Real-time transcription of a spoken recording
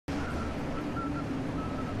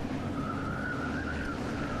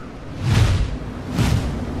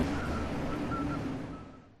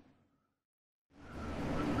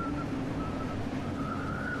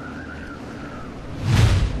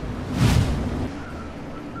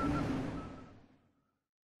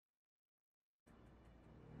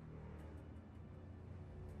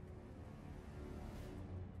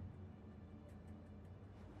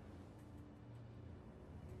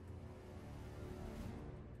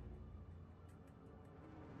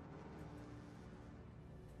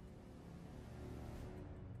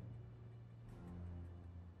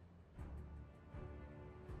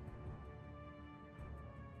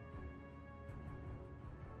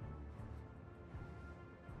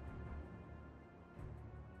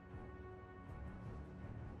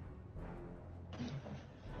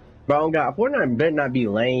Bro, God, Fortnite better not be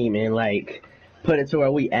lame and like put it to where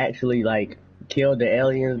we actually like kill the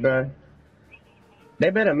aliens, bro. They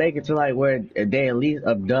better make it to like where they at least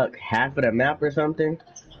abduct half of the map or something.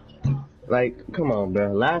 Like, come on,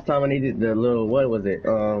 bro. Last time I needed the little, what was it?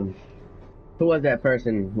 Who was that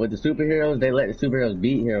person with the superheroes? They let the superheroes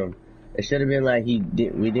beat him. It should have been like we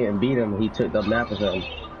didn't beat him. He took the map or something.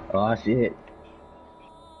 Oh shit.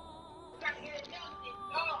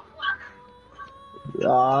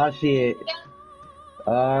 Oh shit.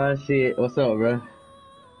 Oh shit. What's up, bro?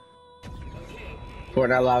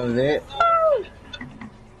 Fortnite live event.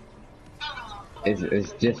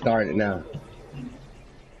 It's just started now.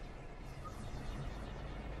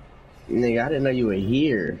 Nigga, I didn't know you were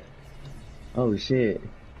here. Oh shit.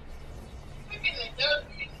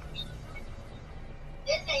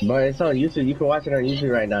 But it's on YouTube. You can watch it on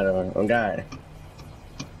YouTube right now, though. On God.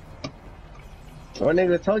 One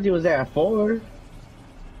nigga told you it was there at 4.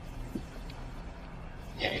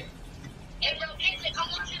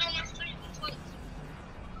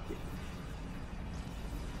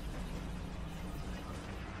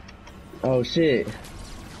 Oh shit.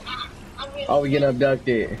 Oh, we getting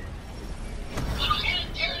abducted.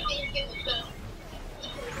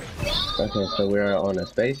 Okay, so we're on a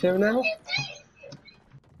spaceship now?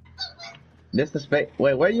 This the space.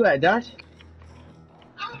 Wait, where you at, Josh?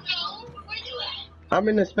 I don't know. Where you at? I'm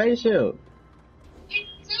in the spaceship. Me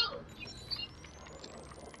too.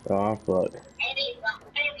 Oh, fuck.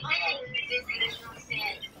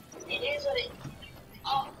 It is what it.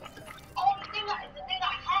 Oh, the thing I had.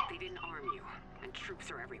 They didn't arm you, and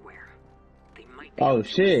troops are everywhere. They might. Oh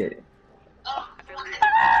shit. I found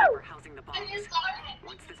we're housing the bombs.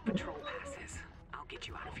 Once this patrol passes, I'll get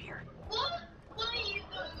you out of here. What are you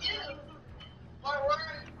gonna do? More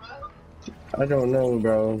words, bro. I don't know,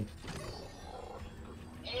 bro.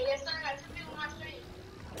 Hey, yes, sir. I just feel my street.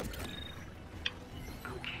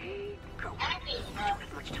 Okay, go. Acting, bro. Don't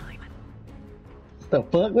have much time. The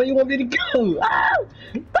fuck? Where you want me to go? Ow!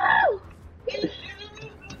 Ow!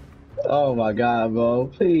 Oh my god, bro.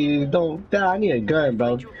 Please don't die. I need a gun,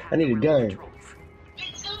 bro. I need a gun. Me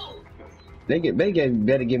too. They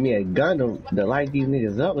better give me a gun to light these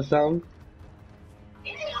niggas up or something.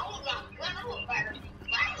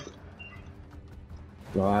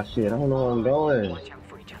 Oh shit, I don't know where I'm going. Watch out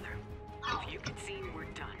for each other. If you can see, we're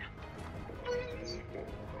done.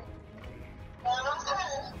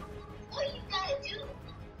 What you gotta do?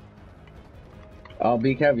 Oh,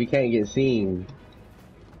 be careful, you can't get seen.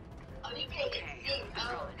 Oh, you can't get seen.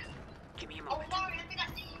 Oh, Give me a oh, moment. sorry, I think I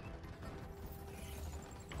see you.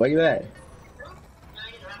 Where you at?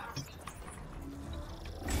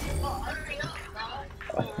 Oh, hurry up,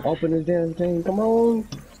 bro. Open this damn thing, come on.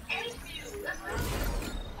 Thank you. Let's go.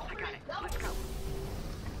 I got it. Let's go.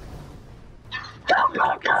 Go, go,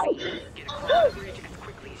 go. Get across the bridge as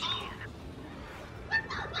quickly as you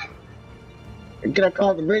can. Get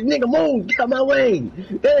across the bridge, nigga, move, get out my way.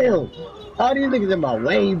 Damn, all these niggas in my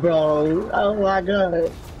way, bro. Oh my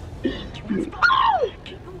god.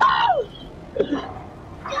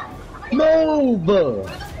 Move.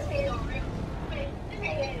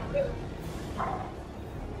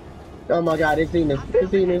 Oh my god, they seen us. They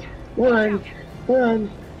seen us. Run.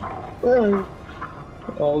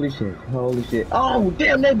 Holy shit, holy shit. Oh,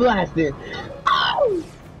 damn, they blasted. Oh!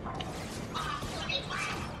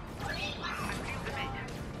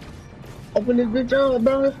 Open this bitch up,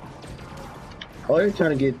 bro. Oh, they're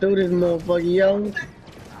trying to get through this motherfucker, yo.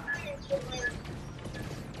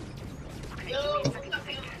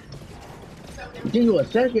 Give you a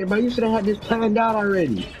second, bro. You should have had this planned out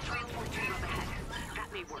already.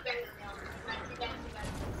 That may work.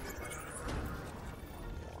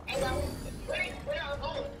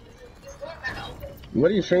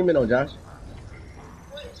 What are you streaming on, Josh?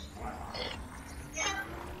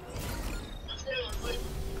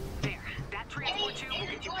 There. That transport tube will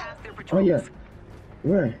get you past their Oh patrols. yeah.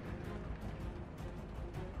 Where?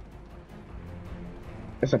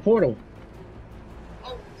 It's a portal.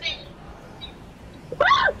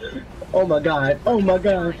 Oh my god. Oh my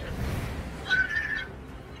god.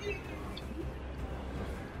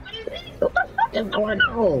 What the fuck is going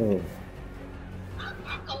on?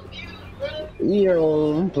 You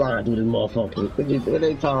know, I'm flying through this motherfucker. What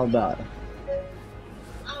they talking about?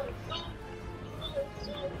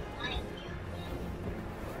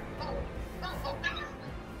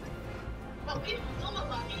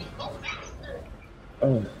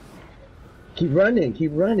 Oh. Keep running,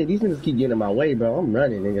 keep running. These niggas keep getting in my way, bro. I'm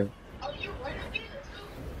running, nigga.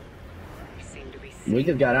 You seem to be We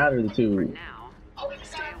just got out of the tube. now.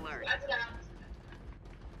 Stay alert.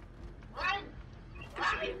 There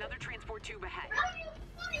should be another transport tube ahead.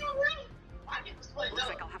 Looks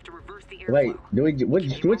like I'll have to reverse the airflow. Wait, do we?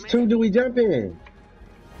 Which two do we jump in?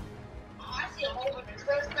 I see a whole bunch of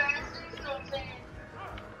trespassers, you know what I'm saying?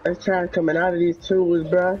 Let's try coming out of these tubes,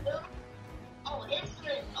 bro. Oh,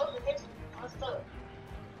 instrument. Oh, the instrument. What's up?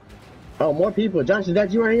 Oh, more people. Josh, is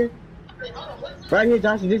that you right here? Wait, hold on, what's up? Right here,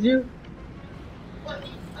 Josh, is this you? What?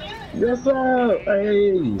 Oh, yeah. Yes, sir.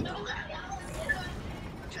 Hey.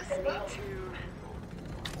 Just need to.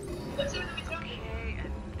 What's up? What's up? Okay,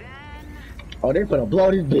 and then. Oh, they finna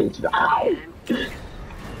blow this bitch. Ow.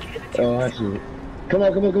 Oh, I see. Come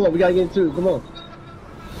on, come on, come on. We gotta get into it. Come on.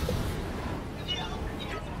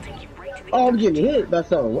 Take you right to the Oh, I'm getting hit by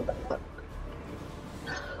something. What the fuck?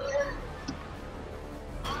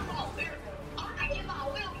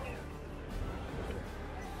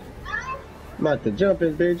 I'm about to jump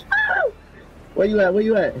this bitch. Ow. Where you at? Where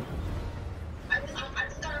you at?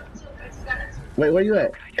 Wait, where you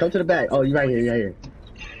at? Come to the back. Oh, you right here, you right here.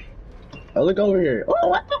 Oh, look over here. Oh,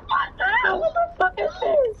 what the fuck? Ow, what the fuck is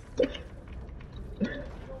this?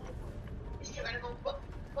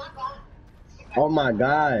 Oh my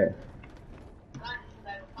god.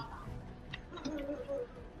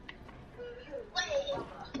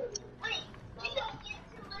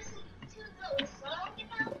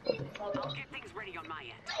 Get things ready on my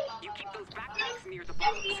end. You keep those backpacks near the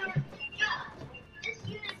bombs.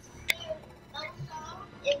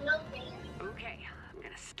 Okay, I'm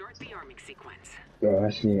gonna start the arming sequence. Oh,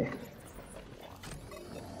 shit.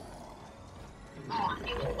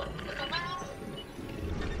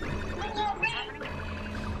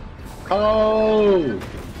 Oh!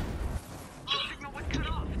 The signal was cut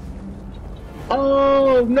off.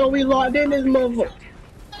 Oh, no, we locked in this motherfucker.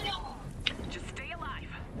 Just stay alive.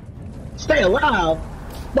 Stay alive?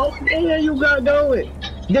 What the hell you got going?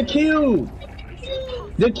 The cube!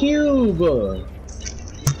 The cube!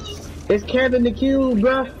 It's Kevin the Cube,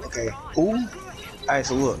 bruh. Okay. Ooh. Alright,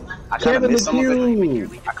 so look. I kinda Kevin the missed some of it.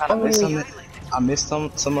 Cube! I kinda missed some of it. I missed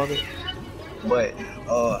some of it. But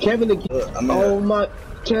Kevin the Cube. I mean, Oh my,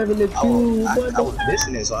 Kevin the Cube. I What was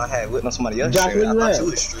listening, so I had witnessed somebody else Josh, streaming. where I you thought at?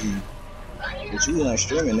 you was streaming. But you weren't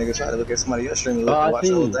streaming, nigga. Try to look at somebody else streaming, look, Oh, I watch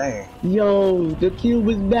the whole see. thing. Yo, the Cube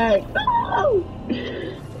is back. Oh.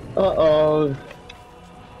 Uh-oh.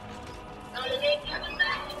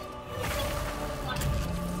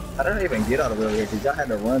 How did I even get out of there? Because y'all had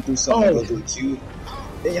to run through something and go through a queue.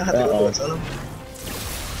 Then y'all had to go through a tunnel.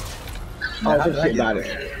 Oh, some shit about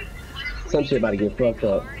it. Some shit about to get fucked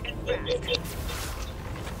up.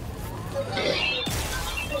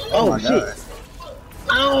 Oh, my shit. God.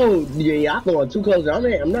 Oh, yeah, I thought too close.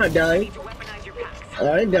 I'm not dying.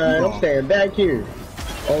 I ain't dying. I'm staying back here.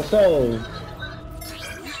 On soul.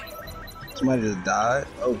 Somebody just died.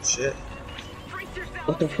 Oh shit.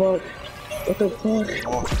 What the fuck? What the fuck?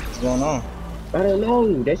 Oh, what's going on? I don't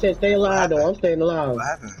know. They said stay alive though. I'm staying alive. What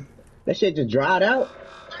happened? That shit just dried out.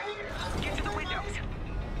 Get to the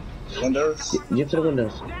windows. Windows? Get to the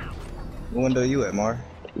windows. What window you at, Mar?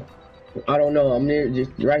 I don't know. I'm near,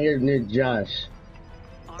 just right here near Josh.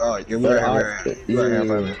 Oh, you're right here. You're right here in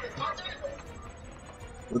front of me.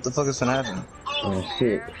 What the fuck is gonna happen? Oh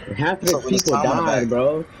shit. Half of So the when it's people time on the died, back-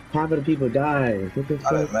 bro. Half of the people died. What the I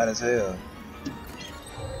fuck? done mad as hell.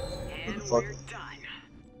 And the fuck? we're done.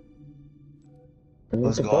 What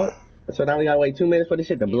What's the going fuck? So now we gotta wait 2 minutes for this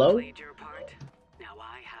shit to blow? Played your part. Now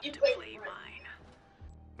I have to play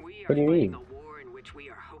mine. We are What do you fighting mean? a war in which we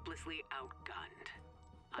are hopelessly outgunned.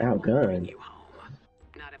 I won't Outgunned? bring you home.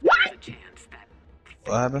 Not if there's a chance that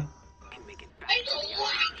What happened? can make it back to the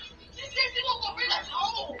island.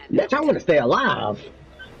 Bitch, I wanna stay alive.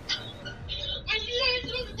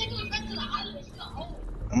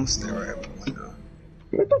 I'm gonna stay right at the window.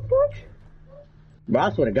 What the fuck? Bro,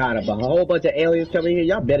 I swear to God, if a whole bunch of aliens come in here,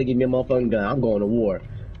 y'all better give me a motherfucking gun. I'm going to war.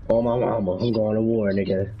 Oh my mama, I'm going to war,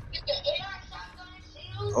 nigga.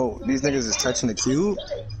 Oh, these niggas is touching the cube?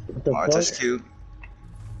 What the Oh, I fuck? touched the cube.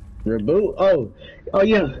 Reboot? Oh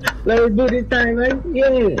yeah. Let's reboot this thing, man.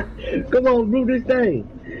 Yeah. Come on, reboot this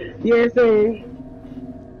thing. Yeah, sir.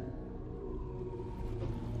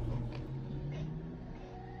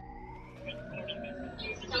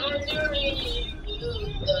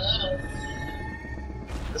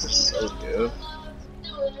 This is so good.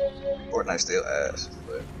 Fortnite still ass,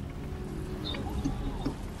 but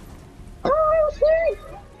Oh shit.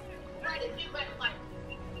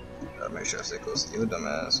 gotta make sure I stay close to you,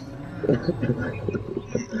 dumbass.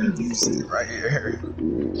 You see it right here. I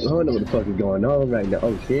don't know what the fuck is going on right now.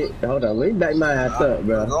 Oh shit. Hold on, let me back my ass up,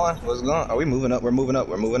 bro. What's going? What's going? Are we moving up? We're moving up.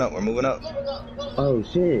 We're moving up. We're moving up. Oh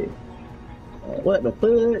shit. What the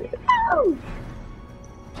fuck? Oh.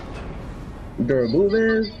 The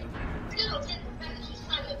reboot is?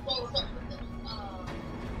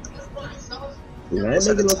 I ain't What's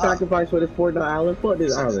at making the no top? sacrifice for this Fortnite island. Fuck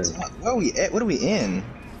this island. Where are we at? What are we in?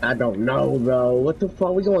 I don't know, bro. What the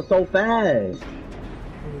fuck? We going so fast.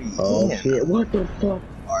 Where are we Oh in? shit! What the fuck?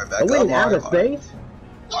 Alright, back Are we up, in outer Mari. space?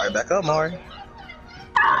 Alright, back up, Mari.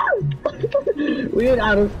 We in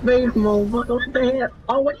outer space, motherfucker. What the hell?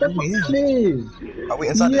 Oh, what the fuck Yeah. is Are we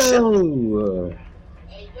this? inside the ship? Yo!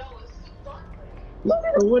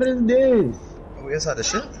 What is this? Are we inside the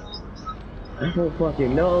ship? I don't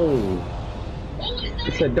fucking know.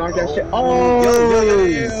 It's a dark ass shit. Oh, Oh!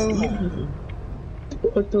 yo.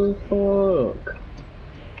 What the fuck?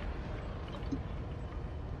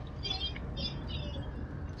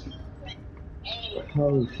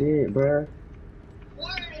 Oh shit, bruh.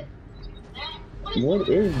 What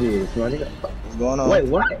is this, my nigga? What's going on? Wait,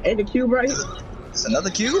 what? Ain't the cube right here? It's another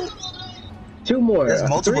cube? Two more. There's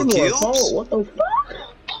multiple three more. cubes? Four. What the fuck?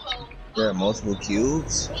 There are multiple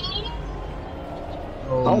cubes.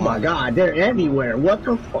 Oh my god, they're everywhere. What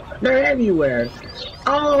the fuck? They're everywhere.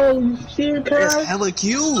 Oh shit, There's cuz. hella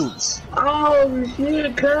cubes. Oh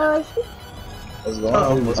shit, cuz. What's going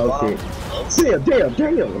on? What's going on?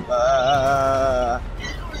 Damn.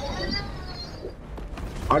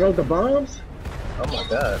 Are those the bombs? Oh my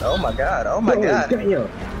god. Oh my god. Oh my god. Damn.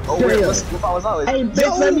 Oh wait, what I was always. Hey,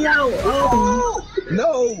 bitch, let me out. Oh.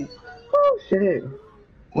 No. Oh shit.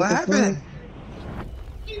 What the happened?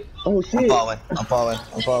 Oh shit. I'm falling.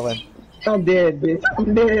 I'm dead, bitch.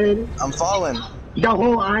 I'm dead. I'm falling. The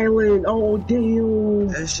whole island. Oh damn.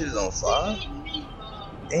 That shit is on fire.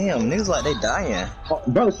 Damn, niggas like they dying. Oh,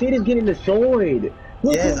 bro, shit is getting destroyed.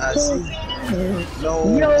 What Yes, the I fuck? see.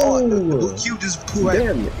 No. Yo. Oh, the cube just blew right.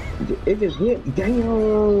 Damn. It just hit. Damn.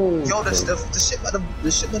 Yo,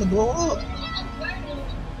 the shit better blow up.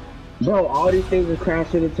 Bro, all these things are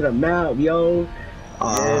crashing into the map, yo.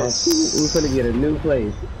 Yes. We're gonna get a new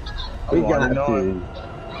place. We I'm got already to. knowing.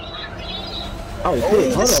 Oh shit,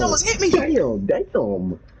 this hold shit on. almost hit me.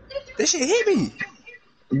 Damn. This shit hit me.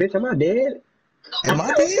 Bitch, am I dead? Am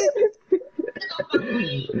I dead?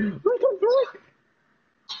 What the fuck?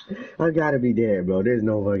 I gotta be dead, bro. There's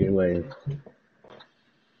no fucking way.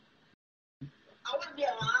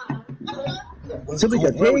 What's So we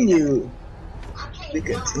going- where we continue. at? We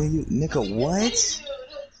continue, nigga. What?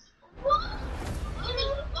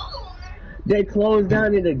 They closed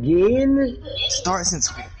down it again? Start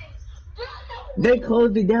since. They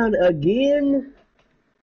closed it down again?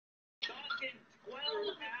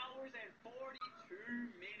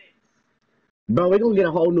 Bro, we're gonna get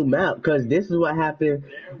a whole new map, because this is what happened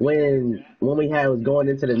when we was going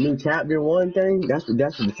into the new chapter 1 thing. That's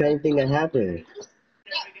the same thing that happened.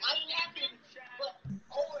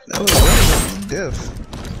 That was diff.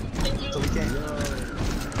 So we can't.